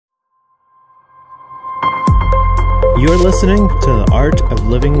You're listening to the Art of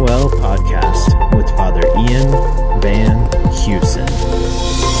Living Well podcast with Father Ian Van Heusen.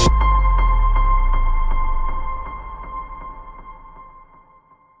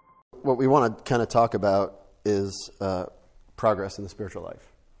 What we want to kind of talk about is progress in the spiritual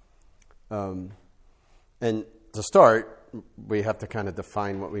life. And to start, we have to kind of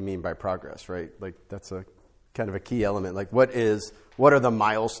define what we mean by progress, right? Like that's a kind of a key element. Like what are the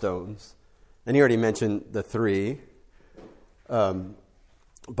milestones? And you already mentioned the three.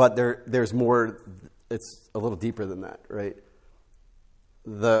 But there's more, it's a little deeper than that, right?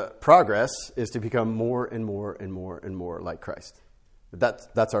 The progress is to become more and more and more and more like Christ.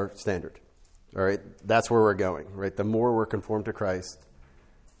 That's our standard, all right? That's where we're going, right? The more we're conformed to Christ,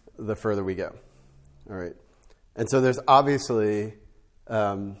 the further we go, all right? And so there's obviously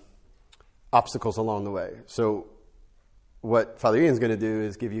obstacles along the way. So what Father Ian's going to do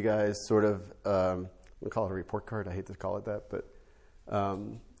is give you guys sort of... we call it a report card. I hate to call it that, but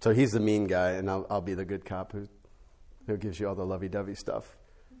so he's the mean guy, and I'll be the good cop who gives you all the lovey-dovey stuff.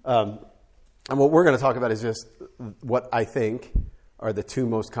 And what we're going to talk about is just what I think are the two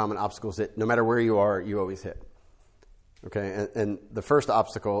most common obstacles that no matter where you are, you always hit. Okay, and the first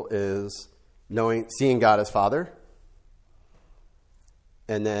obstacle is seeing God as Father,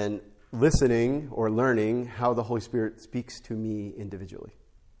 and then listening or learning how the Holy Spirit speaks to me individually.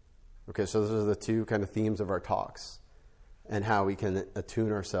 Okay, so those are the two kind of themes of our talks and how we can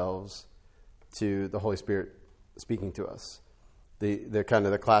attune ourselves to the Holy Spirit speaking to us. The kind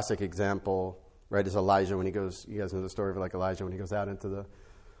of the classic example, right, is Elijah when he goes. You guys know the story of like Elijah when he goes out into the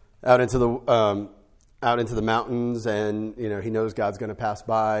mountains, and he knows God's going to pass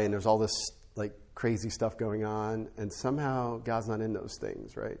by, and there's all this like crazy stuff going on, and somehow God's not in those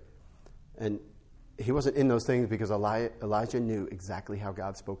things, right? And he wasn't in those things because Elijah knew exactly how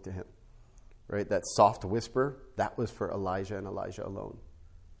God spoke to him, right? That soft whisper, that was for Elijah and Elijah alone,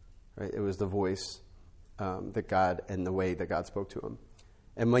 right? It was the voice that God and the way that God spoke to him.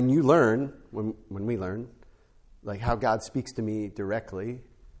 And when you learn, when we learn, like how God speaks to me directly,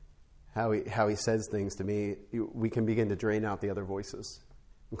 how he says things to me, we can begin to drain out the other voices,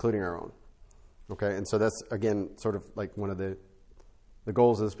 including our own, okay? And so that's, again, sort of like one of the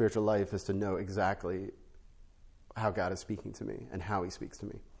goals of the spiritual life is to know exactly how God is speaking to me and how he speaks to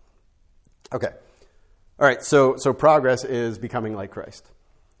me. Okay. All right. So progress is becoming like Christ.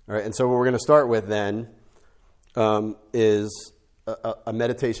 All right. And so what we're going to start with then is a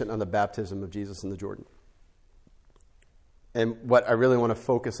meditation on the baptism of Jesus in the Jordan. And what I really want to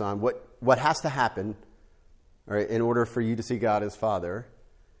focus on, what has to happen, all right, in order for you to see God as Father,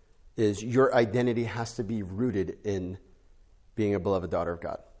 is your identity has to be rooted in being a beloved daughter of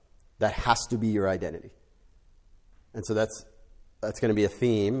God. That has to be your identity. And so that's going to be a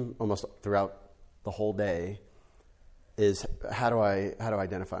theme almost throughout the whole day, is how do I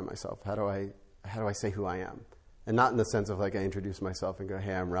identify myself? How do I say who I am? And not in the sense of like I introduce myself and go,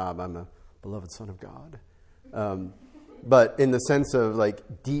 hey, I'm Rob, I'm a beloved son of God. But in the sense of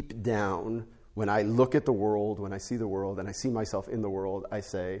like deep down, when I look at the world, when I see the world and I see myself in the world, I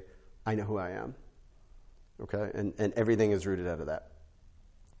say, I know who I am. Okay, and everything is rooted out of that.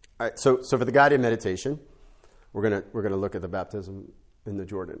 All right, so for the guided meditation, we're gonna look at the baptism in the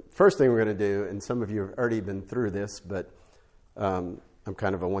Jordan. First thing we're gonna do, and some of you have already been through this, but I'm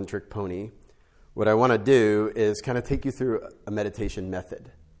kind of a one-trick pony. What I want to do is kind of take you through a meditation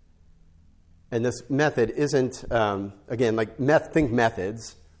method. And this method isn't again like think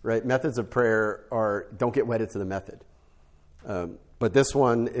methods, right? Methods of prayer don't get wedded to the method, but this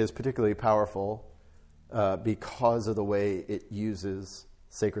one is particularly powerful. Because of the way it uses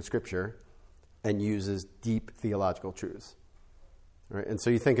sacred scripture and uses deep theological truths. Right? And so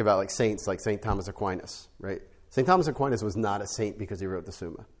you think about like saints like St. Thomas Aquinas, right? St. Thomas Aquinas was not a saint because he wrote the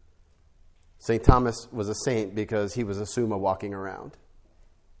Summa. St. Thomas was a saint because he was a Summa walking around.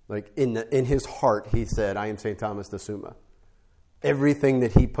 Like in his heart, he said, I am St. Thomas the Summa. Everything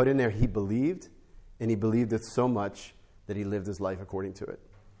that he put in there, he believed, and he believed it so much that he lived his life according to it.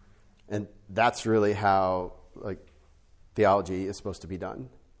 And that's really how like theology is supposed to be done.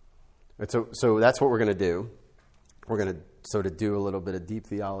 And so that's what we're going to do. We're going to sort of do a little bit of deep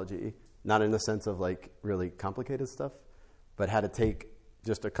theology, not in the sense of like really complicated stuff, but how to take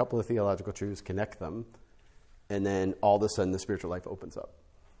just a couple of theological truths, connect them, and then all of a sudden the spiritual life opens up.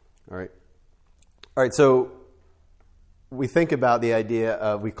 All right, so we think about the idea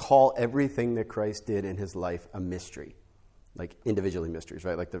of we call everything that Christ did in his life a mystery. Like individually mysteries,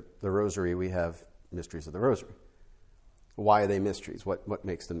 right? Like the rosary, we have mysteries of the rosary. Why are they mysteries? What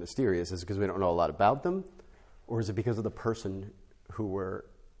makes them mysterious? Is it because we don't know a lot about them? Or is it because of the person who we're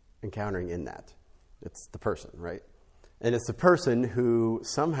encountering in that? It's the person, right? And it's the person who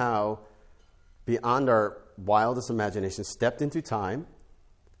somehow, beyond our wildest imagination, stepped into time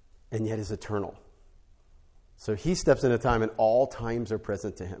and yet is eternal. So he steps into time and all times are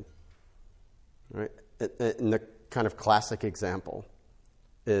present to him. Right? And the kind of classic example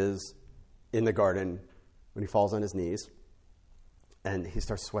is in the garden when he falls on his knees and he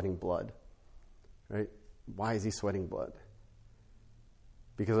starts sweating blood. Right? Why is he sweating blood?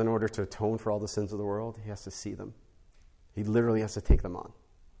 Because in order to atone for all the sins of the world, he has to see them. He literally has to take them on.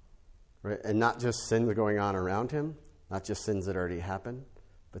 Right? And not just sins going on around him, not just sins that already happened,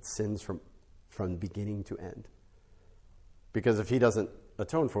 but sins from beginning to end. Because if he doesn't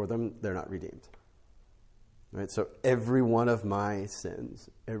atone for them, they're not redeemed. Right? So every one of my sins,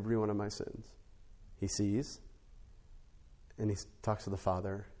 he sees, and he talks to the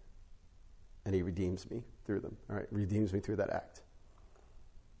Father, and he redeems me through them. All right, redeems me through that act.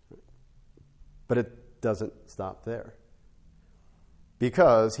 But it doesn't stop there.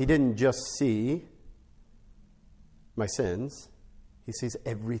 Because he didn't just see my sins, he sees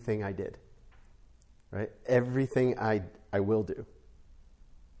everything I did. Right? Everything I will do.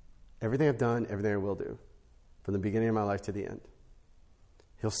 Everything I've done, everything I will do. From the beginning of my life to the end.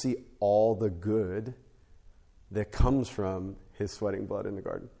 He'll see all the good that comes from his sweating blood in the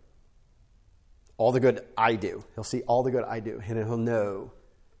garden. All the good I do. He'll see all the good I do. And he'll know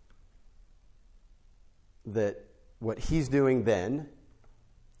that what he's doing then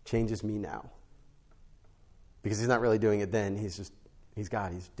changes me now. Because he's not really doing it then. He's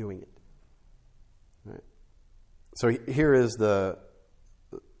God. He's doing it. Right? So here is the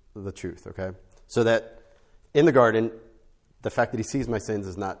truth, okay? So that in the garden, the fact that he sees my sins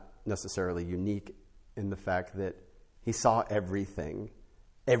is not necessarily unique in the fact that he saw everything,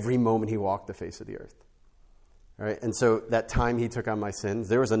 every moment he walked the face of the earth. All right? And so that time he took on my sins,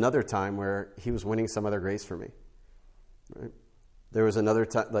 there was another time where he was winning some other grace for me. Right? There was another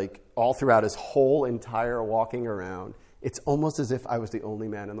time, like all throughout his whole entire walking around, it's almost as if I was the only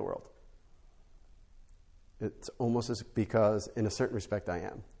man in the world. It's almost as because in a certain respect I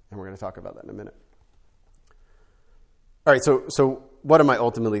am. And we're going to talk about that in a minute. All right, so what am I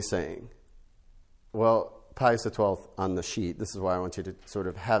ultimately saying? Well, Pius XII on the sheet, this is why I want you to sort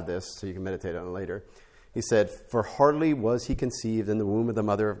of have this so you can meditate on it later. He said, "For hardly was he conceived in the womb of the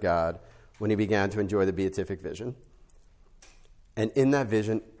Mother of God when he began to enjoy the beatific vision. And in that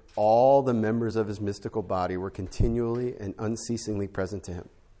vision, all the members of his mystical body were continually and unceasingly present to him."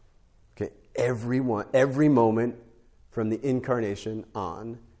 Okay, every moment from the incarnation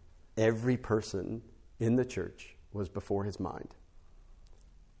on, every person in the church was before his mind.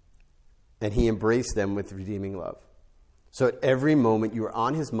 And he embraced them with redeeming love. So at every moment you were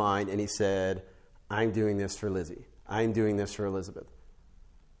on his mind and he said, "I'm doing this for Lizzie. I'm doing this for Elizabeth."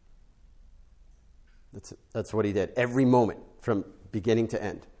 That's what he did. Every moment from beginning to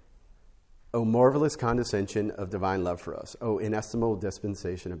end. "O marvelous condescension of divine love for us. O inestimable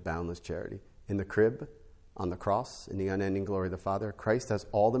dispensation of boundless charity. In the crib, on the cross, in the unending glory of the Father, Christ has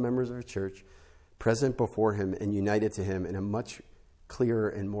all the members of the church present before him and united to him in a much clearer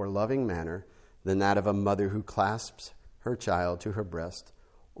and more loving manner than that of a mother who clasps her child to her breast,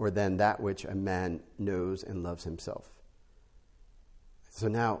 or than that which a man knows and loves himself." So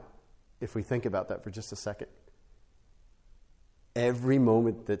now, if we think about that for just a second, every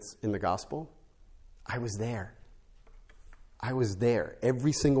moment that's in the gospel, I was there. I was there.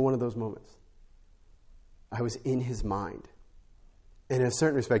 Every single one of those moments. I was in his mind. And in a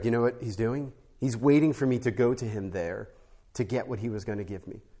certain respect, you know what he's doing? He's waiting for me to go to him there to get what he was going to give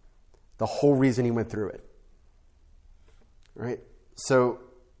me. The whole reason he went through it. Right? So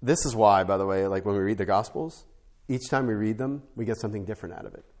this is why, by the way, like when we read the Gospels, each time we read them, we get something different out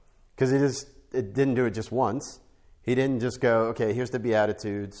of it. Because it didn't do it just once. He didn't just go, okay, here's the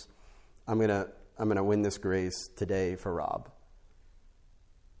Beatitudes. I'm gonna win this grace today for Rob.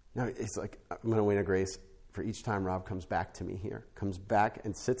 No, it's like I'm gonna win a grace for each time Rob comes back to me here, comes back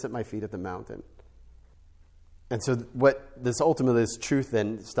and sits at my feet at the mountain. And so what this truth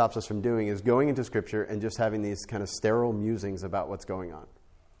then stops us from doing is going into Scripture and just having these kind of sterile musings about what's going on.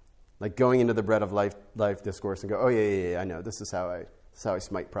 Like going into the bread of life discourse and go, oh yeah, I know. This is how I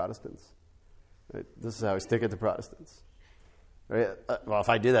smite Protestants. Right? This is how I stick it to Protestants. Right? Well, if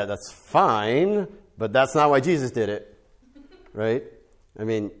I do that, that's fine, but that's not why Jesus did it. Right? I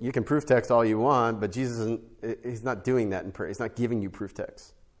mean, you can proof text all you want, but Jesus he's not doing that in prayer. He's not giving you proof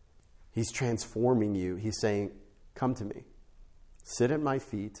text. He's transforming you. He's saying, come to me. Sit at my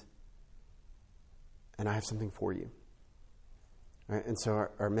feet, and I have something for you. Right? And so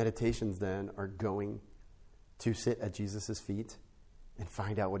our meditations then are going to sit at Jesus' feet and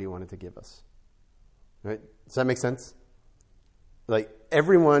find out what he wanted to give us. Right? Does that make sense? Like,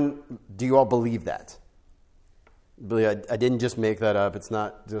 everyone, do you all believe that? I didn't just make that up. It's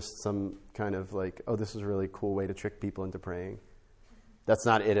not just some kind of like, oh, this is a really cool way to trick people into praying. That's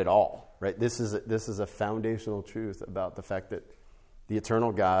not it at all, right? This is a foundational truth about the fact that the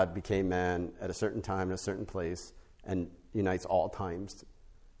eternal God became man at a certain time in a certain place and unites all times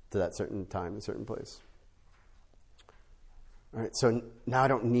to that certain time and certain place. All right, so now I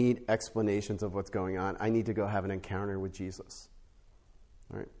don't need explanations of what's going on. I need to go have an encounter with Jesus.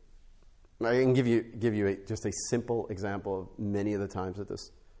 All right. I can give you just a simple example of many of the times that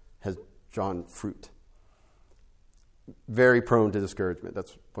this has drawn fruit. Very prone to discouragement.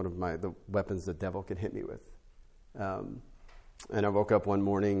 That's one of the weapons the devil can hit me with. And I woke up one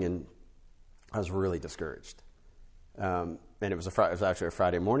morning and I was really discouraged. And it was actually a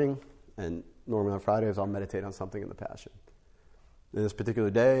Friday morning, and normally on Fridays I'll meditate on something in the Passion. And this particular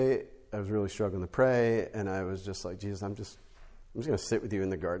day, I was really struggling to pray, and I was just like, Jesus, I'm just going to sit with you in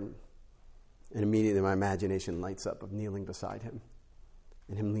the garden. And immediately my imagination lights up of kneeling beside him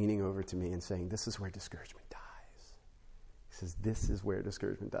and him leaning over to me and saying, this is where discouragement dies. He says, this is where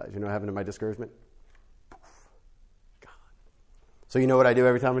discouragement dies. You know what happened to my discouragement? Poof, gone. So you know what I do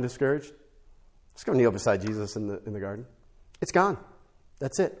every time I'm discouraged? Just go kneel beside Jesus in the garden. It's gone.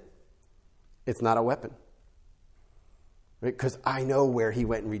 That's it. It's not a weapon. Right? Because I know where he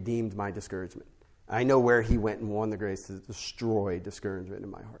went and redeemed my discouragement. I know where he went and won the grace to destroy discouragement in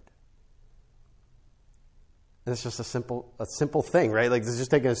my heart. And it's just a simple thing, right? Like, this is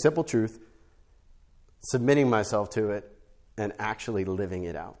just taking a simple truth, submitting myself to it, and actually living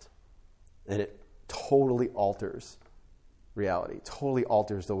it out. And it totally alters reality, totally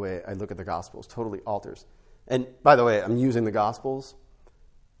alters the way I look at the Gospels, totally alters. And by the way, I'm using the Gospels,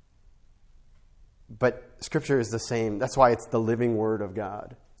 but Scripture is the same. That's why it's the living Word of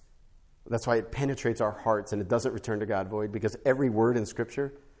God. That's why it penetrates our hearts and it doesn't return to God void, because every word in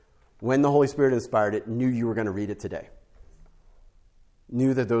Scripture, when the Holy Spirit inspired it, knew you were going to read it today.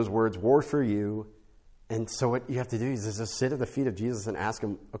 Knew that those words were for you. And so what you have to do is just sit at the feet of Jesus and ask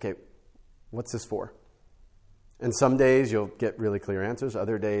him, okay, what's this for? And some days you'll get really clear answers.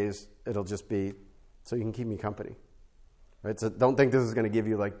 Other days it'll just be so you can keep me company. Right? So don't think this is going to give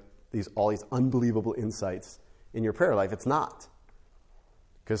you like all these unbelievable insights in your prayer life. It's not.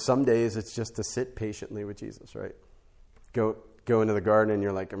 Because some days it's just to sit patiently with Jesus, right? Go into the garden and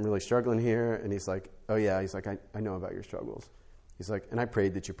you're like, I'm really struggling here. And he's like, oh yeah. He's like, I know about your struggles. He's like, and I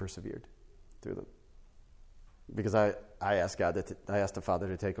prayed that you persevered through them. Because I asked God, I asked the Father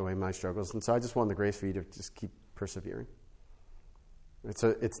to take away my struggles. And so I just want the grace for you to just keep persevering. Right?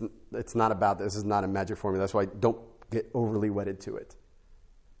 So it's not about, this is not a magic formula. That's why don't get overly wedded to it.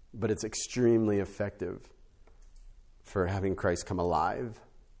 But it's extremely effective for having Christ come alive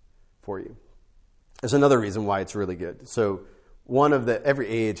for you. There's another reason why it's really good. So every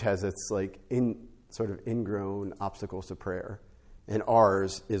age has its like sort of ingrown obstacles to prayer. And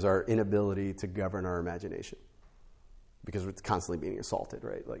ours is our inability to govern our imagination. Because it's constantly being assaulted,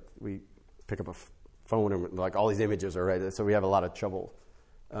 right? Like we pick up a phone and like all these images are right. So we have a lot of trouble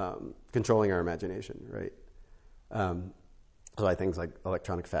controlling our imagination, right? So I think things like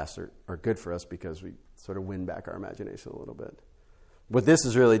electronic fasts are good for us because we sort of win back our imagination a little bit. What this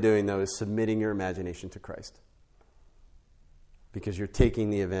is really doing, though, is submitting your imagination to Christ. Because you're taking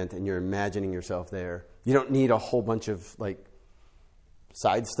the event and you're imagining yourself there. You don't need a whole bunch of like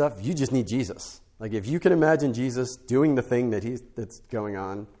side stuff. You just need Jesus. Like if you can imagine Jesus doing the thing that's going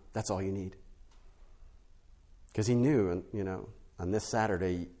on, that's all you need. Because he knew, on this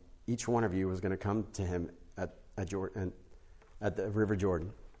Saturday, each one of you was going to come to him at the River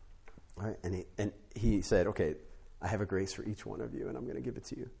Jordan. Right? And he said, okay, I have a grace for each one of you, and I'm going to give it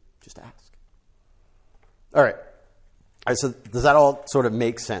to you. Just ask. All right. So does that all sort of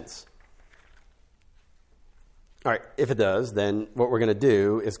make sense? All right. If it does, then what we're going to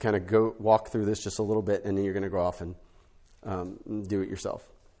do is kind of walk through this just a little bit, and then you're going to go off and do it yourself.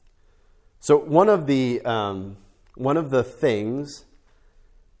 So one of the things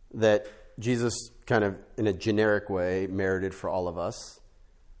that Jesus kind of in a generic way merited for all of us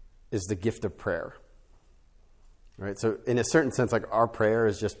is the gift of prayer. Right? So in a certain sense, like our prayer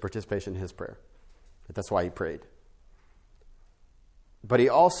is just participation in his prayer. That's why he prayed. But he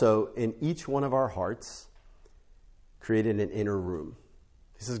also, in each one of our hearts, created an inner room.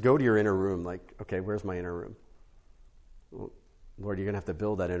 He says, go to your inner room. Like, okay, where's my inner room? Well, Lord, you're going to have to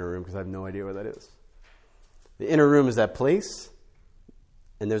build that inner room because I have no idea where that is. The inner room is that place,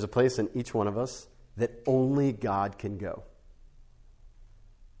 and there's a place in each one of us that only God can go.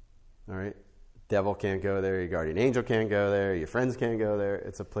 All right? Devil can't go there. Your guardian angel can't go there. Your friends can't go there.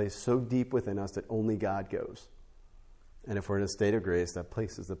 It's a place so deep within us that only God goes. And if we're in a state of grace, that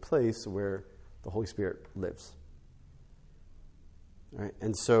place is the place where the Holy Spirit lives. All right?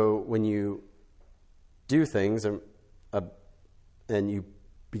 And so when you do things and you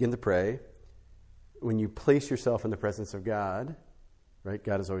begin to pray, when you place yourself in the presence of God, right,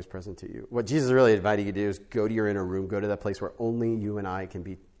 God is always present to you. What Jesus is really inviting you to do is go to your inner room, go to that place where only you and I can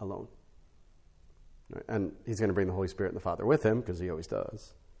be alone. Right? And he's going to bring the Holy Spirit and the Father with him, because he always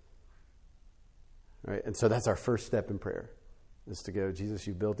does. Right? And so that's our first step in prayer, is to go, Jesus,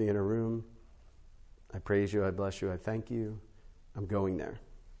 you built the inner room. I praise you, I bless you, I thank you. I'm going there.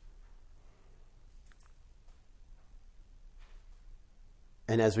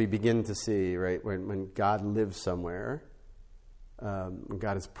 And as we begin to see, right, when God lives somewhere, when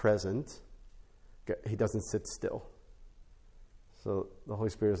God is present, he doesn't sit still. So the Holy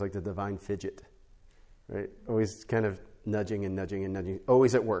Spirit is like the divine fidget, right? Always kind of nudging and nudging and nudging,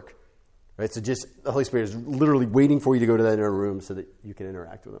 always at work, right? So just the Holy Spirit is literally waiting for you to go to that inner room so that you can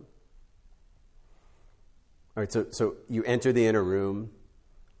interact with him. All right, so you enter the inner room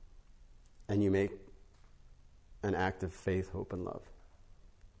and you make an act of faith, hope, and love.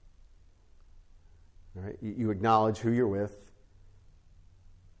 All right, you acknowledge who you're with,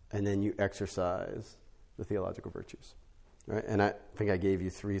 and then you exercise the theological virtues. Right? And I think I gave you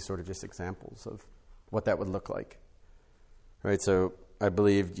 3 sort of just examples of what that would look like. Right? So I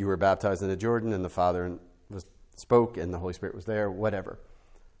believed you were baptized in the Jordan, and the Father spoke, and the Holy Spirit was there, whatever.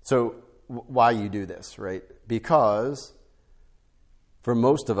 So why you do this, right? Because for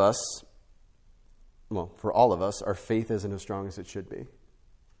most of us, well, for all of us, our faith isn't as strong as it should be.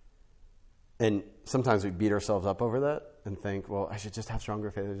 And sometimes we beat ourselves up over that and think, well, I should just have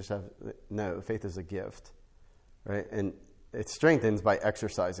stronger faith. No, faith is a gift, right? And it strengthens by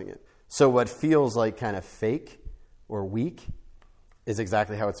exercising it. So what feels like kind of fake or weak is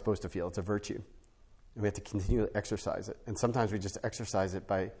exactly how it's supposed to feel. It's a virtue. And we have to continue to exercise it. And sometimes we just exercise it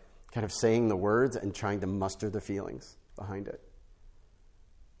by kind of saying the words and trying to muster the feelings behind it.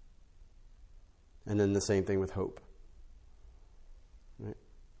 And then the same thing with hope. Right?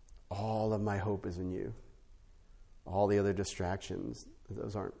 All of my hope is in you. All the other distractions,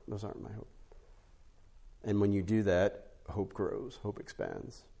 those aren't my hope. And when you do that, hope grows, hope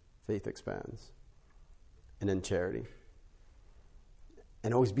expands, faith expands. And then charity.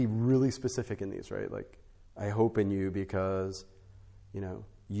 And always be really specific in these, right? Like, I hope in you because,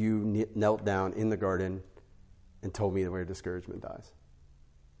 you knelt down in the garden and told me where discouragement dies.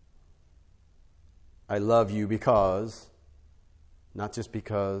 I love you because, not just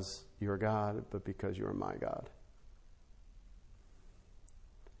because you're God, but because you are my God.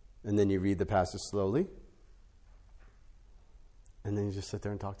 And then you read the passage slowly, and then you just sit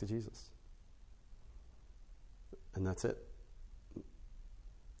there and talk to Jesus. And that's it.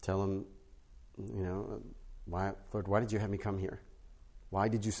 Tell him, Lord, why did you have me come here? Why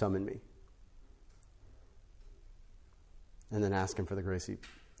did you summon me? And then ask him for the grace he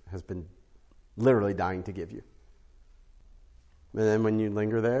has been literally dying to give you. And then when you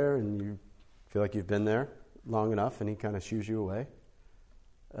linger there and you feel like you've been there long enough and he kind of shoos you away,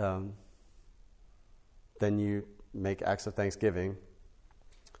 then you make acts of thanksgiving.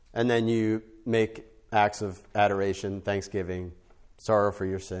 And then you make acts of adoration, thanksgiving, sorrow for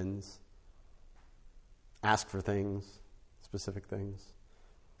your sins. Ask for things, specific things.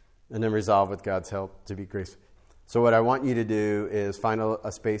 And then resolve with God's help to be graceful. So what I want you to do is find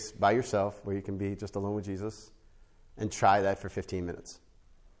a space by yourself where you can be just alone with Jesus and try that for 15 minutes.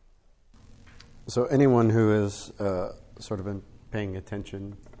 So anyone who has sort of been paying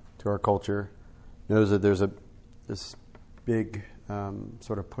attention to our culture knows that there's this big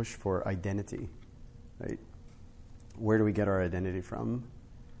sort of push for identity, right? Where do we get our identity from?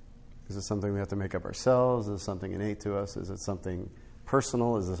 Is it something we have to make up ourselves? Is it something innate to us? Is it something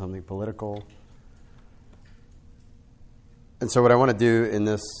personal? Is it something political? And so what I want to do in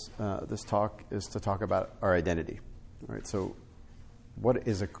this talk is to talk about our identity. All right, so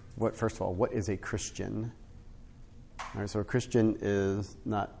first of all, what is a Christian? All right, so a Christian is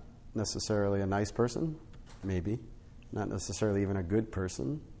not necessarily a nice person, maybe, not necessarily even a good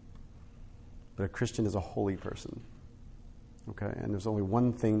person, but a Christian is a holy person. Okay, and there's only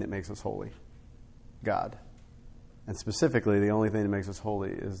one thing that makes us holy: God. And specifically, the only thing that makes us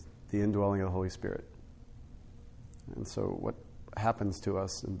holy is the indwelling of the Holy Spirit. And so what happens to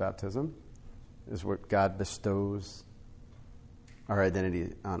us in baptism is what God bestows our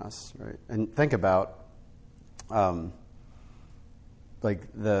identity on us, right? And think about like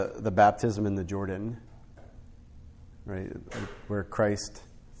the baptism in the Jordan, right, where Christ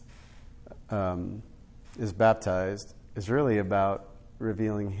is baptized, is really about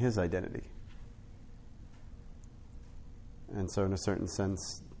revealing his identity. And so in a certain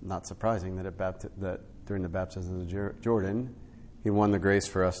sense, not surprising that that during the baptism of Jordan, he won the grace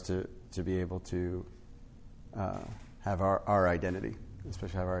for us to be able to have our identity,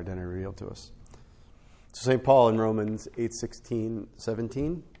 especially have our identity revealed to us. So St. Paul in Romans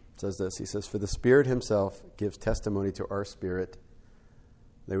 8:16-17 says this. He says, "For the Spirit himself gives testimony to our spirit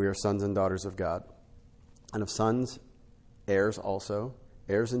that we are sons and daughters of God. And of sons, heirs also,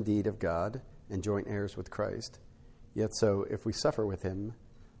 heirs indeed of God, and joint heirs with Christ. Yet so, if we suffer with him,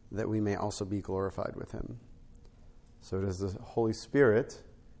 that we may also be glorified with him." So it is the Holy Spirit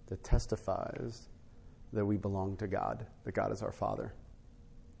that testifies that we belong to God, that God is our Father.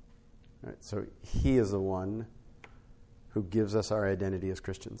 Right? So he is the one who gives us our identity as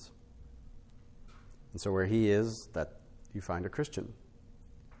Christians. And so where he is, that you find a Christian.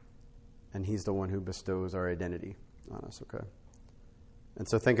 And he's the one who bestows our identity on us, okay? And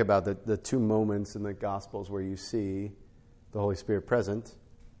so think about the two moments in the Gospels where you see the Holy Spirit present.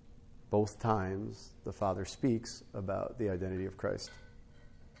 Both times the Father speaks about the identity of Christ.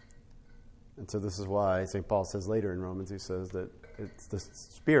 And so this is why St. Paul says later in Romans, he says that it's the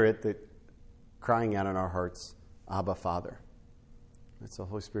Spirit that crying out in our hearts, Abba, Father. It's the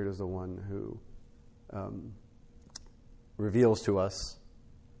Holy Spirit is the one who reveals to us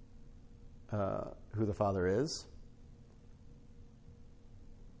who the Father is,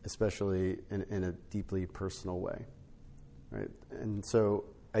 especially in a deeply personal way, right? And so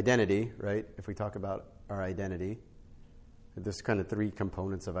identity, right? If we talk about our identity, there's kind of three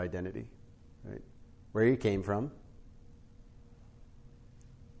components of identity, right? Where you came from,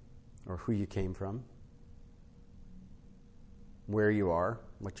 or who you came from, where you are,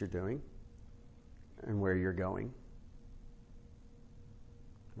 what you're doing, and where you're going.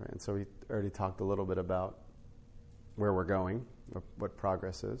 Right? And so we already talked a little bit about where we're going, what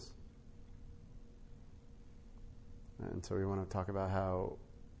progress is. And so we want to talk about how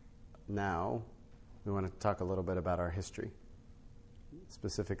now we want to talk a little bit about our history,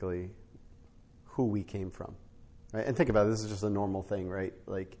 specifically who we came from. Right? And think about it, this is just a normal thing, right?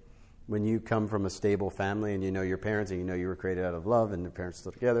 Like when you come from a stable family and you know your parents and you know you were created out of love and your parents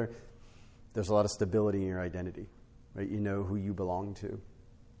still together, there's a lot of stability in your identity, right? You know who you belong to.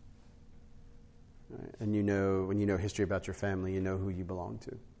 Right? And you know, when you know history about your family, you know who you belong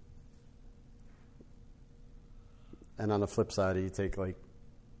to. And on the flip side, you take like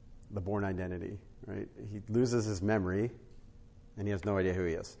the born identity, right? He loses his memory and he has no idea who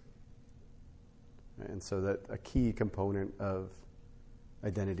he is. Right? And so that a key component of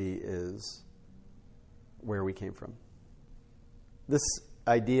identity is where we came from. This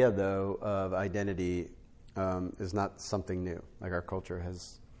idea, though, of identity is not something new. Like our culture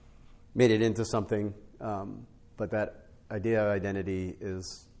has made it into something, but that idea of identity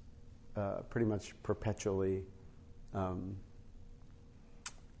is pretty much perpetually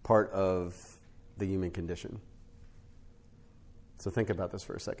part of the human condition. So think about this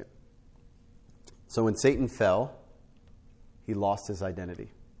for a second. So when Satan fell, he lost his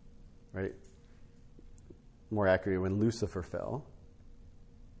identity, right? More accurately, when Lucifer fell,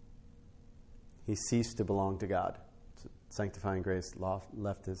 he ceased to belong to God. Sanctifying grace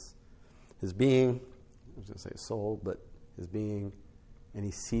left his being, I was going to say soul, but his being, and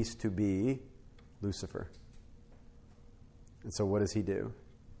he ceased to be Lucifer. And so what does he do?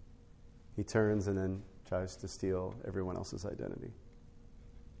 He turns and then tries to steal everyone else's identity.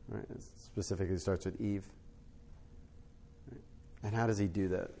 Right? It specifically starts with Eve. Right? And how does he do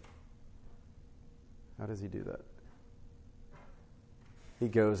that? How does he do that? He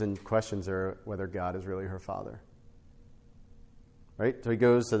goes and questions her whether God is really her father. Right? So he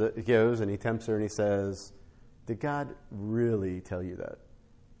goes and he tempts her and he says, "Did God really tell you that?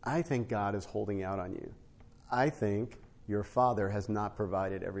 I think God is holding out on you. I think your father has not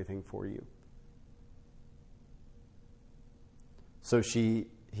provided everything for you." So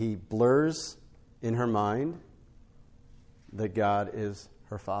he blurs in her mind that God is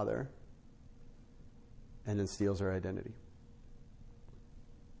her father and then steals her identity.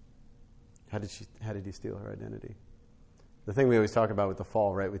 How did he steal her identity? The thing we always talk about with the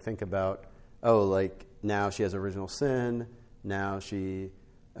fall, right? We think about, like now she has original sin. Now she,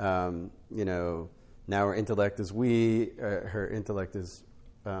 now her intellect is weak. Her intellect is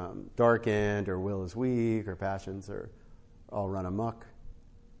darkened. Her will is weak. Her passions are all run amok.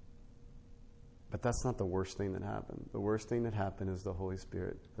 But that's not the worst thing that happened. The worst thing that happened is the Holy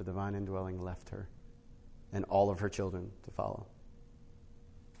Spirit, the divine indwelling, left her and all of her children to follow,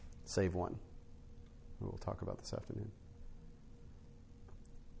 save one, who we'll talk about this afternoon.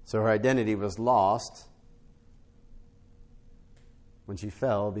 So her identity was lost when she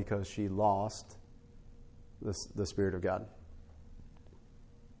fell because she lost the Spirit of God.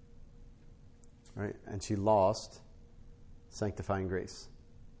 right? And she lost sanctifying grace.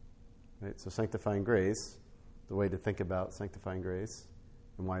 Right? So sanctifying grace, the way to think about sanctifying grace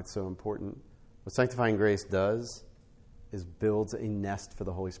and why it's so important, what sanctifying grace does is builds a nest for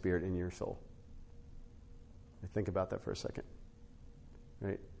the Holy Spirit in your soul. Think about that for a second.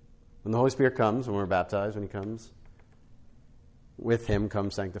 Right? When the Holy Spirit comes, when we're baptized, when he comes, with him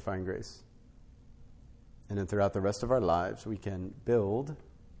comes sanctifying grace. And then throughout the rest of our lives, we can build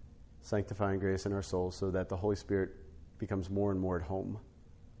sanctifying grace in our souls so that the Holy Spirit becomes more and more at home.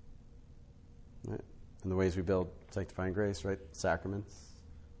 Right? And the ways we build sanctifying grace, right? Sacraments,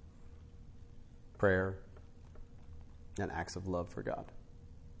 prayer, and acts of love for God.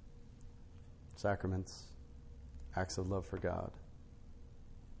 Sacraments, acts of love for God,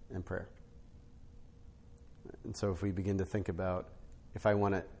 and prayer. And so if we begin to think about, if I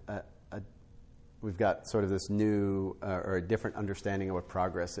want we've got sort of this new or a different understanding of what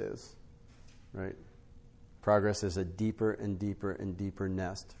progress is, right? Progress is a deeper and deeper and deeper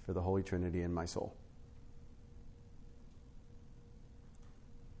nest for the Holy Trinity in my soul.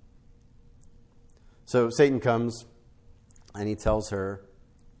 So Satan comes and he tells her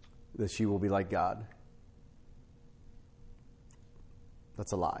that she will be like God.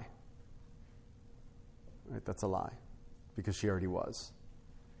 That's a lie. Right? That's a lie. Because she already was.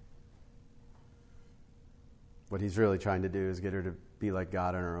 What he's really trying to do is get her to be like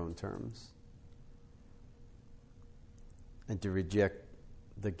God on her own terms. And to reject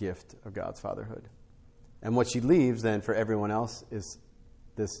the gift of God's fatherhood. And what she leaves then for everyone else is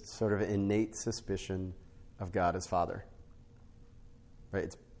this sort of innate suspicion of God as Father. Right?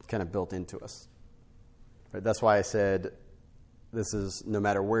 It's kind of built into us. Right? That's why I said this is, no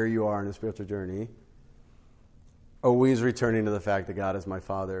matter where you are in the spiritual journey, always returning to the fact that God is my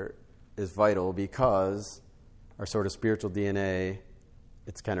Father is vital, because our sort of spiritual DNA,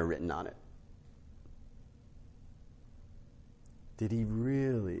 it's kind of written on it. Did he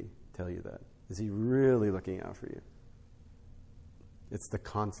really tell you that? Is he really looking out for you? It's the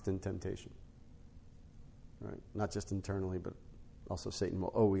constant temptation. Right? Not just internally, but also Satan will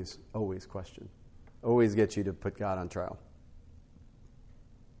always question. Always get you to put God on trial.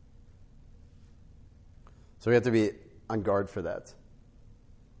 So we have to be on guard for that.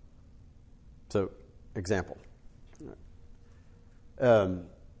 So, example. I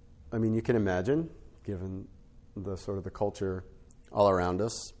mean, you can imagine, given the sort of the culture all around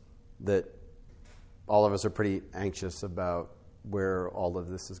us, that all of us are pretty anxious about where all of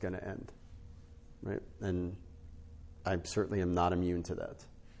this is going to end, right? And I certainly am not immune to that.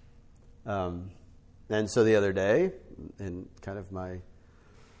 And so the other day, in kind of my,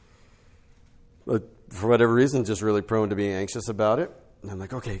 for whatever reason, just really prone to being anxious about it, and I'm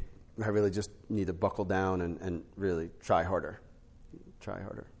like, okay, I really just need to buckle down and really try harder.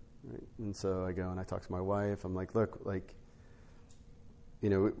 Right? And so I go and I talk to my wife. I'm like, look, like,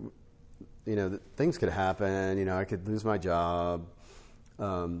 things could happen. I could lose my job.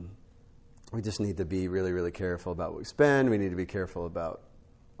 We just need to be really, really careful about what we spend. We need to be careful about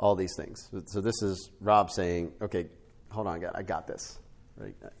all these things. So this is Rob saying, okay, hold on, God, I got this.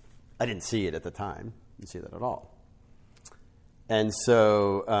 Right? I didn't see it at the time. I didn't see that at all. And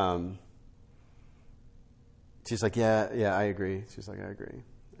so she's like, yeah, I agree. She's like, I agree.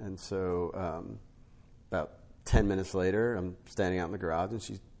 And so about 10 minutes later, I'm standing out in the garage, and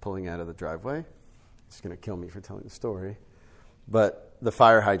she's pulling out of the driveway. She's going to kill me for telling the story. But the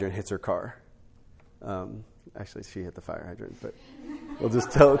fire hydrant hits her car. Actually, she hit the fire hydrant, but we'll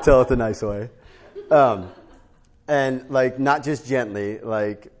just tell it the nice way. And, like, not just gently,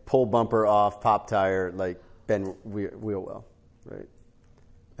 like, pull bumper off, pop tire, like, bend wheel well, right?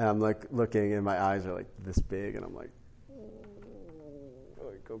 And I'm, like, looking, and my eyes are, like, this big, and I'm like,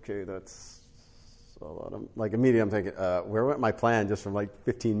 okay, that's a lot of, like, immediately I'm thinking, where went my plan just from, like,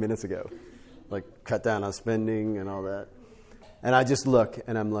 15 minutes ago? Like, cut down on spending and all that. And I just look,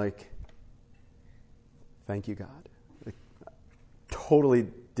 and I'm like, thank you, God. Like, I totally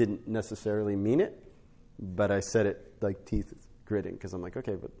didn't necessarily mean it, but I said it, like, teeth gritting, because I'm like,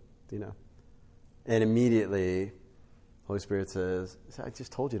 okay, but, And immediately, Holy Spirit says, I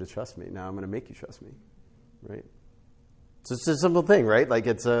just told you to trust me. Now I'm going to make you trust me, right? So it's a simple thing, right? Like,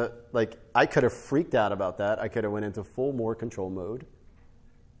 I could have freaked out about that. I could have went into full more control mode,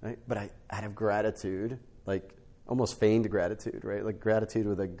 right? But out of gratitude, like almost feigned gratitude, right? Like gratitude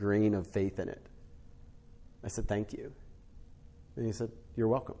with a grain of faith in it. I said, thank you. And he said, you're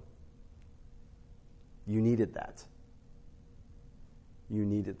welcome. You needed that. You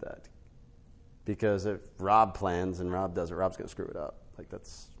needed that. Because if Rob plans and Rob does it, Rob's going to screw it up. Like,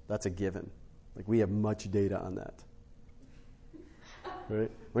 that's a given. Like, we have much data on that.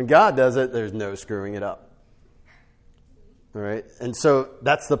 Right? When God does it, there's no screwing it up. All right? And so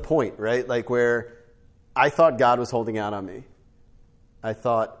that's the point, right? Like where I thought God was holding out on me. I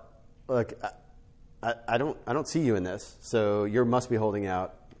thought, look, I don't see you in this, so you must be holding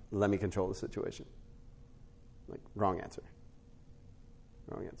out. Let me control the situation. Like, wrong answer.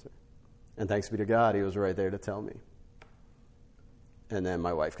 Wrong answer. And thanks be to God, he was right there to tell me. And then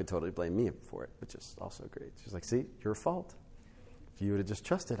my wife could totally blame me for it, which is also great. She's like, see, your fault. If you would have just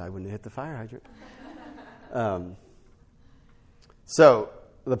trusted, I wouldn't have hit the fire hydrant. So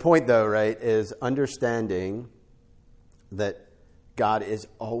the point, though, right, is understanding that God is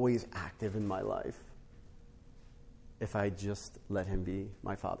always active in my life if I just let him be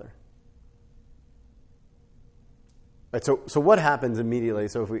my father. Right, so what happens immediately?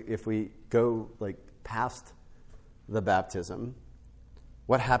 So if we go like past the baptism,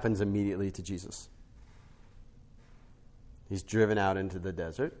 what happens immediately to Jesus? He's driven out into the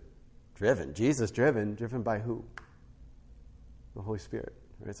desert. Driven by who? The Holy Spirit.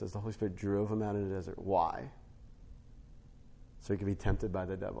 Right? It says the Holy Spirit drove him out into the desert. Why? So he could be tempted by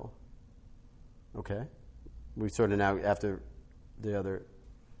the devil. Okay? We sort of now, after the other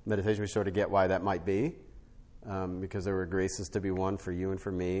meditation, we sort of get why that might be. Because there were graces to be won for you and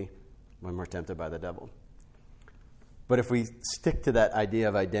for me when we're tempted by the devil. But if we stick to that idea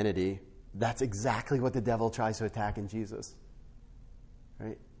of identity, that's exactly what the devil tries to attack in Jesus.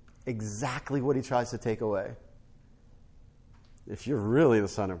 Right? Exactly what he tries to take away. If you're really the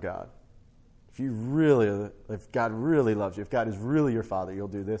Son of God, if God really loves you, if God is really your Father, you'll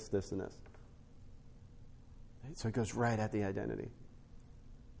do this, this, and this. Right? So it goes right at the identity.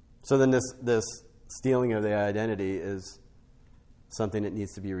 So then this stealing of the identity is something that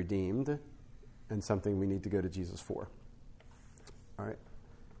needs to be redeemed and something we need to go to Jesus for. All right?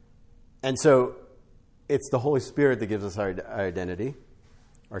 And so it's the Holy Spirit that gives us our identity,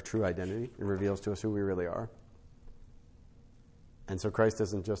 our true identity. It reveals to us who we really are. And so Christ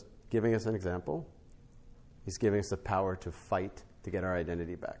isn't just giving us an example. He's giving us the power to fight to get our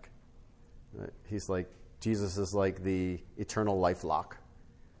identity back. Right? Jesus is like the eternal life lock,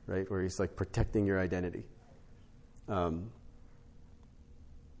 right? Where he's like protecting your identity. And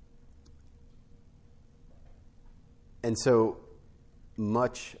so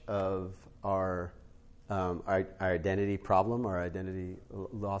much of our identity problem, our identity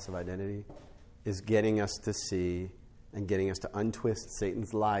loss of identity, is getting us to see and getting us to untwist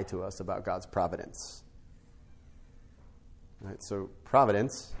Satan's lie to us about God's providence. Right? So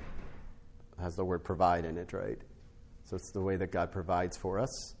providence has the word provide in it, right? So it's the way that God provides for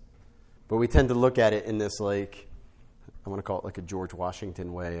us. But we tend to look at it in this, like, I want to call it like a George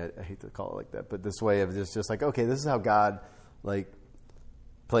Washington way. I hate to call it like that. But this way of just like, okay, this is how God, like,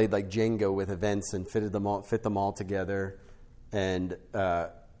 played like Jenga with events and fit them all together. And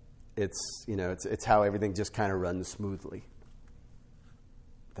it's how everything just kind of runs smoothly.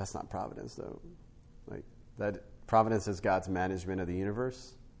 That's not providence, though. Like, that providence is God's management of the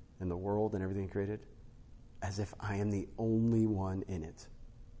universe and the world and everything created, as if I am the only one in it.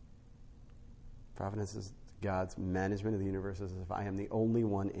 Providence is God's management of the universe as if I am the only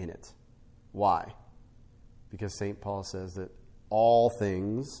one in it. Why? Because St. Paul says that all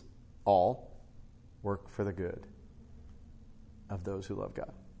things, work for the good of those who love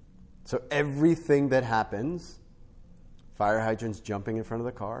God. So everything that happens, fire hydrants jumping in front of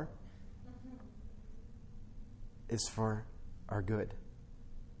the car, is for our good.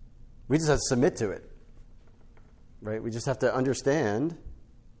 We just have to submit to it. Right? We just have to understand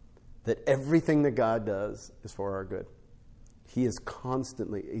that everything that God does is for our good. He is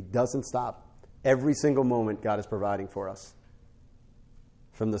constantly, he doesn't stop. Every single moment God is providing for us.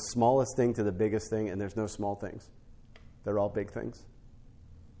 From the smallest thing to the biggest thing, and there's no small things. They're all big things.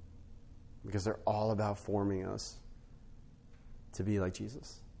 Because they're all about forming us to be like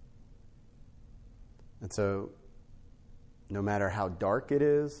Jesus. And so, no matter how dark it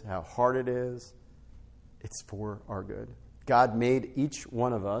is, how hard it is, it's for our good. God made each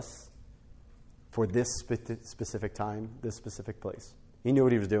one of us for this specific time, this specific place. He knew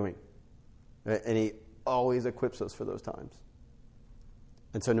what he was doing. And he always equips us for those times.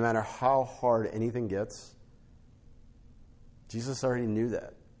 And so no matter how hard anything gets, Jesus already knew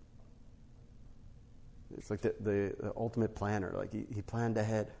that. It's like the ultimate planner. Like he planned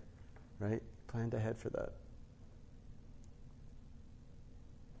ahead, right? He planned ahead for that.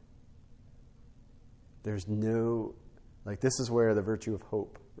 There's no, like, this is where the virtue of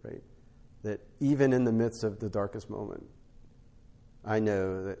hope, right? That even in the midst of the darkest moment, I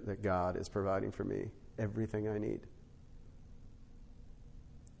know that God is providing for me everything I need.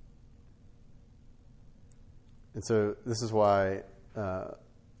 And so this is why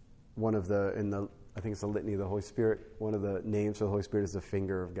one of the, I think it's the Litany of the Holy Spirit, one of the names for the Holy Spirit is the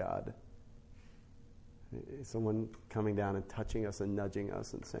finger of God. Someone coming down and touching us and nudging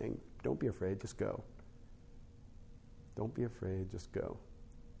us and saying, don't be afraid, just go. Don't be afraid, just go.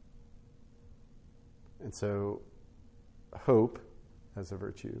 And so hope as a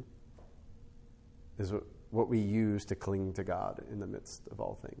virtue is what we use to cling to God in the midst of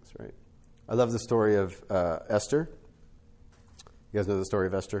all things, right? I love the story of Esther. You guys know the story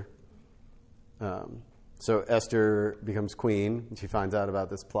of Esther? So Esther becomes queen, and she finds out about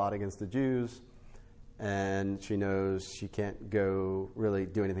this plot against the Jews, and she knows she can't go really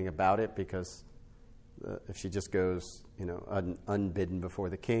do anything about it because if she just goes, unbidden before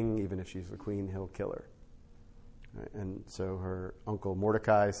the king, even if she's the queen, he'll kill her. Right? And so her uncle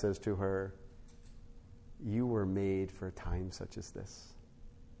Mordecai says to her, you were made for a time such as this.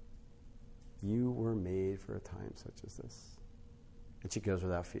 You were made for a time such as this. And she goes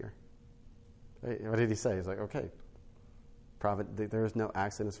without fear. What did he say? He's like, okay, there is no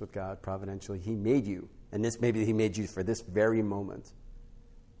accidents with God. Providentially, he made you. And maybe he made you for this very moment.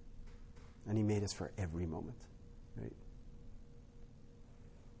 And he made us for every moment. Right?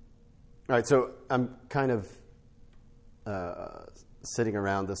 All right, so I'm kind of sitting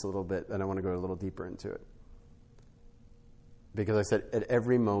around this a little bit, and I want to go a little deeper into it. Because I said at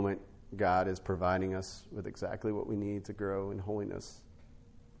every moment, God is providing us with exactly what we need to grow in holiness.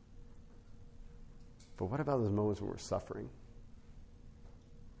 But what about those moments when we're suffering?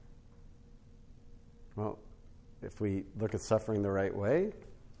 Well, if we look at suffering the right way,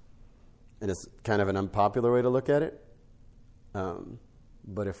 and it's kind of an unpopular way to look at it,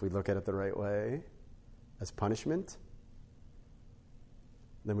 but if we look at it the right way as punishment,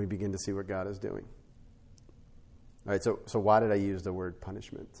 then we begin to see what God is doing. All right, so why did I use the word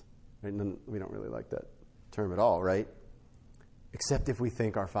punishment? Right? And we don't really like that term at all, right? Except if we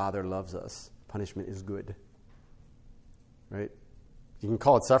think our Father loves us, punishment is good. Right? You can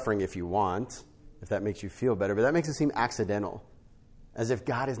call it suffering if you want, if that makes you feel better, but that makes it seem accidental, as if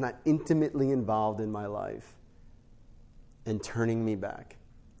God is not intimately involved in my life and turning me back.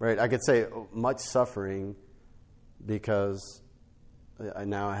 Right? I could say much suffering because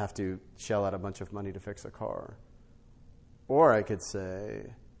now I have to shell out a bunch of money to fix a car. Or I could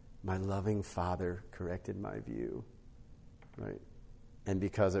say, my loving Father corrected my view, right? And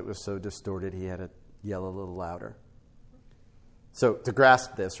because it was so distorted, he had to yell a little louder. So to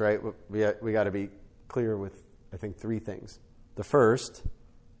grasp this, right, we got to be clear with, I think, three things. The first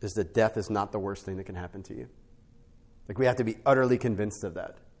is that death is not the worst thing that can happen to you. Like, we have to be utterly convinced of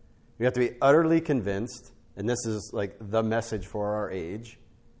that. We have to be utterly convinced, and this is like the message for our age,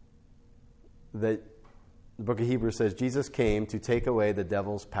 that the book of Hebrews says Jesus came to take away the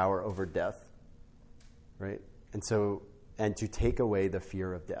devil's power over death, right? And to take away the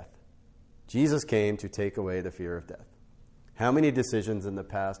fear of death. Jesus came to take away the fear of death. How many decisions in the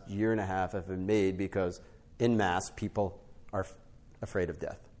past year and a half have been made because en masse people are afraid of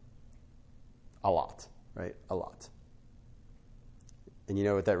death? A lot, right? A lot. And you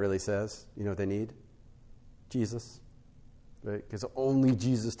know what that really says? You know what they need? Jesus, right? Because only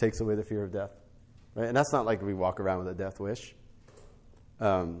Jesus takes away the fear of death. Right? And that's not like we walk around with a death wish.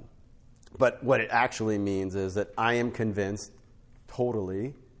 But what it actually means is that I am convinced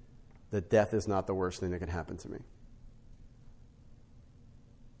totally that death is not the worst thing that can happen to me.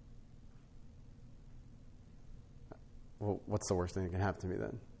 Well, what's the worst thing that can happen to me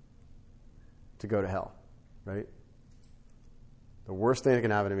then? To go to hell, right? The worst thing that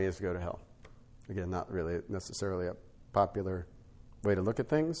can happen to me is to go to hell. Again, not really necessarily a popular way to look at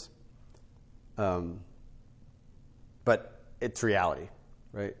things. But it's reality,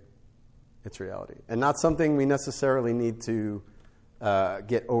 right? It's reality. And not something we necessarily need to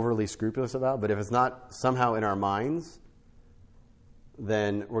get overly scrupulous about, but if it's not somehow in our minds,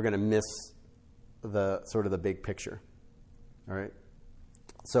 then we're going to miss the sort of the big picture, all right?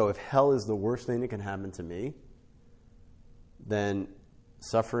 So if hell is the worst thing that can happen to me, then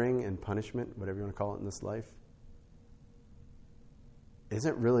suffering and punishment, whatever you want to call it in this life,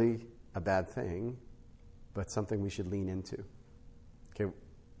 isn't really a bad thing, but something we should lean into. Okay,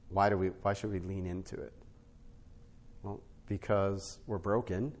 why should we lean into it? Well, because we're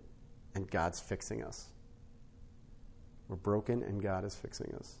broken and God's fixing us. We're broken and God is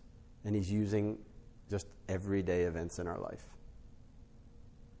fixing us. And he's using just everyday events in our life.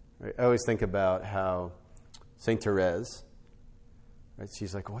 Right? I always think about how St. Therese, right,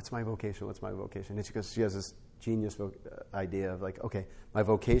 she's like, what's my vocation? What's my vocation? And she has this genius idea of like, okay, my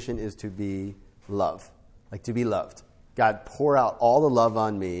vocation is to be love, like to be loved. God, pour out all the love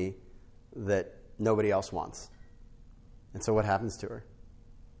on me that nobody else wants. And so what happens to her?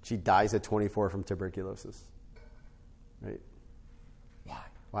 She dies at 24 from tuberculosis. Right?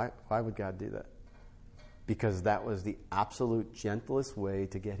 Why? Why would God do that? Because that was the absolute gentlest way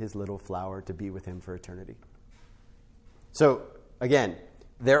to get his little flower to be with him for eternity. So, again,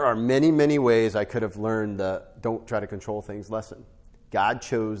 there are many, many ways I could have learned the don't try to control things lesson. God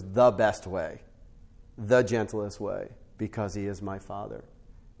chose the best way, the gentlest way, because he is my Father.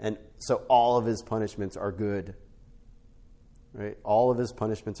 And so all of his punishments are good. Right? All of his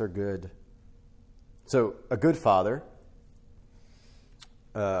punishments are good. So a good father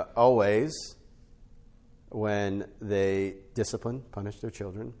always, when they punish their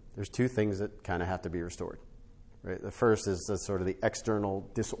children, there's two things that kind of have to be restored. Right? The first is the sort of the external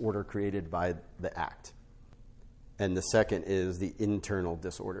disorder created by the act. And the second is the internal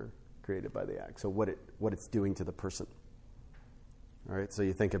disorder created by the act. So what it's doing to the person. All right? So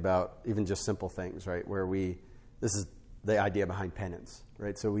you think about even just simple things, right? Where this is the idea behind penance,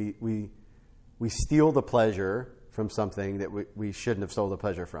 right? So we steal the pleasure from something that we shouldn't have stole the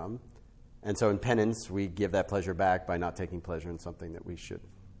pleasure from. And so in penance, we give that pleasure back by not taking pleasure in something that we should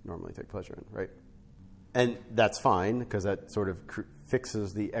normally take pleasure in, right? And that's fine, because that sort of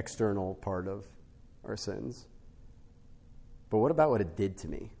fixes the external part of our sins. But what about what it did to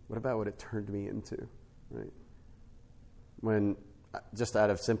me? What about what it turned me into, right? When, just out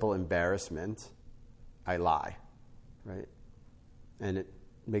of simple embarrassment, I lie, right? And it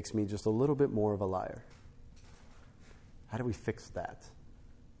makes me just a little bit more of a liar. How do we fix that?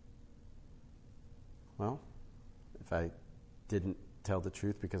 Well, if I didn't tell the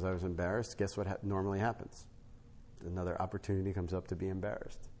truth because I was embarrassed, guess what normally happens? Another opportunity comes up to be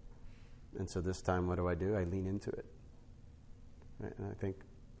embarrassed. And so this time, what do? I lean into it. Right? And I think,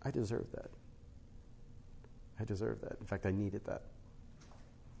 I deserve that. I deserve that. In fact, I needed that.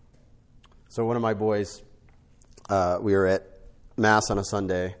 So one of my boys, we were at Mass on a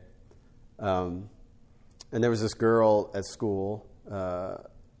Sunday, and there was this girl at school.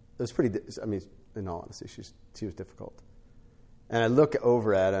 It was pretty, in all honesty, she was difficult. And I look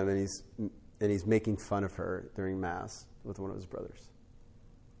over at him, and he's making fun of her during Mass with one of his brothers.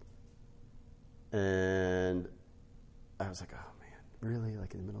 And I was like, oh man, really?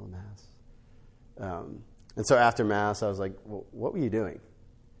 Like in the middle of Mass? And so after Mass, I was like, well, what were you doing?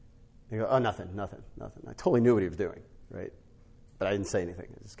 He goes, oh, nothing. I totally knew what he was doing, right? But I didn't say anything.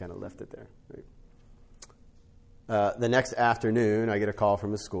 I just kind of left it there, right? The next afternoon, I get a call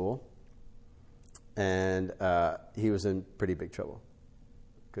from his school, and he was in pretty big trouble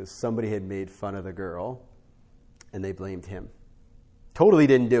because somebody had made fun of the girl, and they blamed him. Totally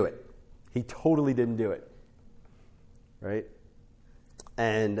didn't do it. He totally didn't do it, right?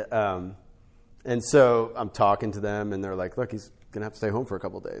 And so I'm talking to them, and they're like, look, he's going to have to stay home for a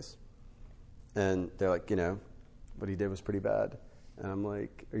couple of days. And they're like, what he did was pretty bad. And I'm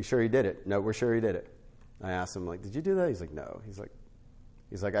like, are you sure he did it? No, we're sure he did it. I asked him, like, did you do that? He's like, no. He's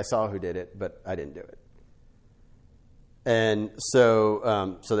like, I saw who did it, but I didn't do it. And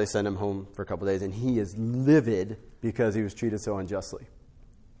so they send him home for a couple of days, and he is livid because he was treated so unjustly.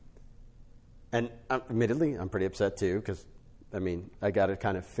 And admittedly, I'm pretty upset too, because, I got to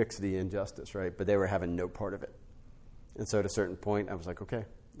kind of fix the injustice, right? But they were having no part of it. And so at a certain point, I was like, okay,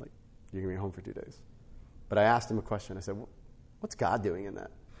 you're going to be home for 2 days. But I asked him a question. I said, what's God doing in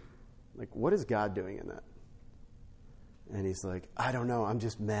that? What is God doing in that? And he's like, I don't know. I'm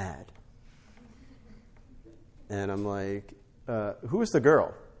just mad. And I'm like, who was the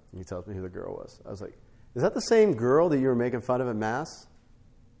girl? And he tells me who the girl was. I was like, is that the same girl that you were making fun of at Mass?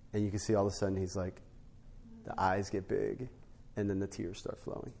 And you can see all of a sudden he's like, the eyes get big, and then the tears start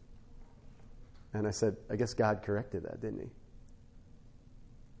flowing. And I said, I guess God corrected that, didn't he?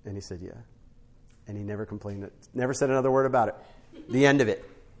 And he said, yeah. And he never complained, never said another word about it. The end of it.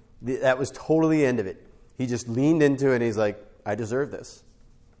 That was totally the end of it. He just leaned into it, and he's like, I deserve this.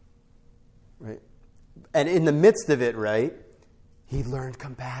 Right? And in the midst of it, right, he learned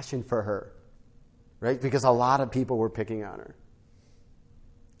compassion for her. Right? Because a lot of people were picking on her.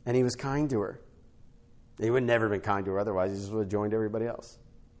 And he was kind to her. He would never have been kind to her otherwise. He just would have joined everybody else.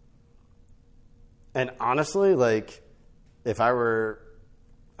 And honestly, if I were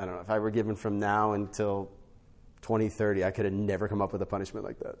given from now until 2030, I could have never come up with a punishment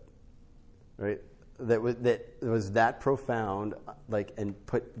like that. Right? That was that profound, and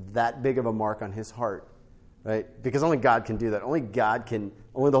put that big of a mark on his heart. Right? Because only God can do that. Only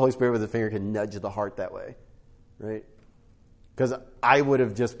the Holy Spirit with a finger can nudge the heart that way. Right? Because I would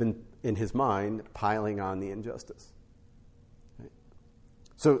have just been, in his mind, piling on the injustice. Right?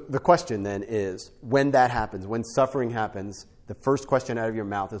 So the question then is, when that happens, when suffering happens, the first question out of your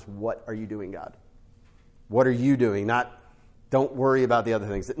mouth is, what are you doing, God? What are you doing? Not, don't worry about the other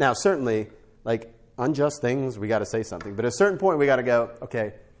things. Now, certainly, like unjust things, we got to say something. But at a certain point, we got to go,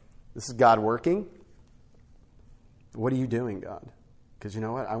 okay, this is God working. What are you doing, God? Because you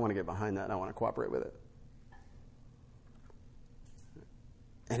know what? I want to get behind that and I want to cooperate with it.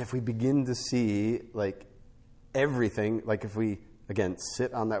 And if we begin to see like everything, like if we, again,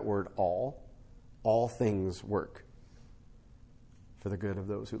 sit on that word all things work for the good of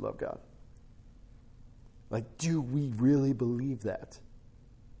those who love God. Like, do we really believe that?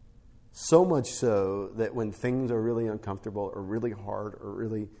 So much so that when things are really uncomfortable or really hard or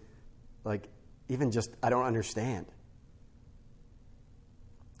really, like, even just, I don't understand,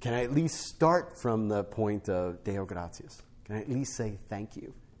 can I at least start from the point of Deo gratias? Can I at least say thank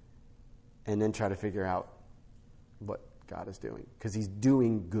you? And then try to figure out what God is doing. Because he's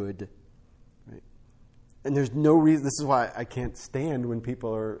doing good. Right? And there's no reason, this is why I can't stand when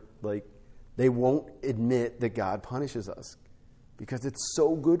people are like, they won't admit that God punishes us. Because it's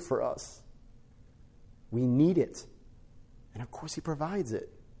so good for us. We need it. And of course he provides it.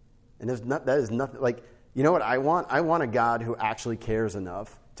 And that is nothing, like, you know what I want? I want a God who actually cares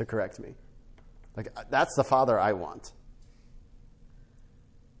enough to correct me. Like, that's the Father I want.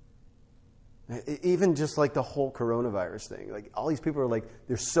 Even just like the whole coronavirus thing. Like, all these people are like,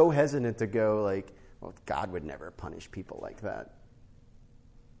 they're so hesitant to go like, well, God would never punish people like that.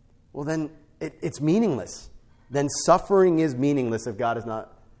 Well, then it's meaningless. Then suffering is meaningless if God is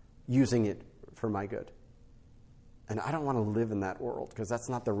not using it for my good. And I don't want to live in that world because that's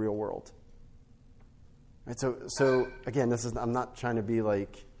not the real world. Right? So again, I'm not trying to be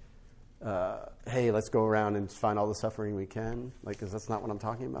like, hey, let's go around and find all the suffering we can, like, because that's not what I'm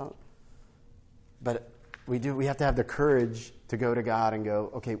talking about. But we have to have the courage to go to God and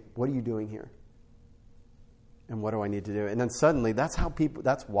go, okay, what are you doing here? And what do I need to do? And then suddenly, that's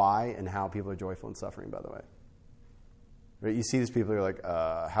why and how people are joyful in suffering, by the way. Right? You see these people who are like,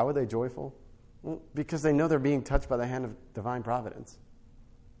 how are they joyful? Well, because they know they're being touched by the hand of divine providence.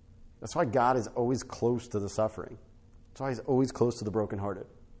 That's why God is always close to the suffering. That's why he's always close to the brokenhearted.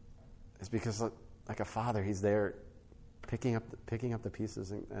 It's because, like a father, he's there picking up the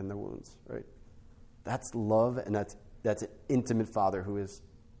pieces and the wounds, right? That's love, and that's an intimate father who is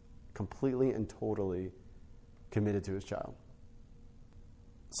completely and totally committed to his child.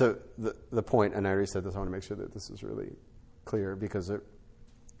 So the point, and I already said this, I want to make sure that this is really clear, because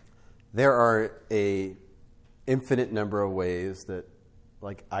there are a infinite number of ways that,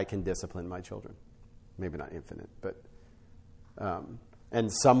 like, I can discipline my children. Maybe not infinite, but and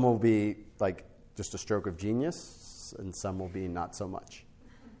some will be like just a stroke of genius, and some will be not so much,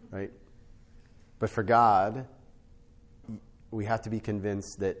 right? But for God, we have to be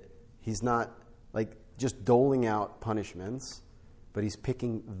convinced that he's not like just doling out punishments, but he's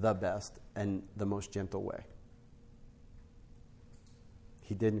picking the best and the most gentle way.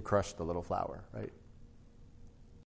 He didn't crush the little flower, right?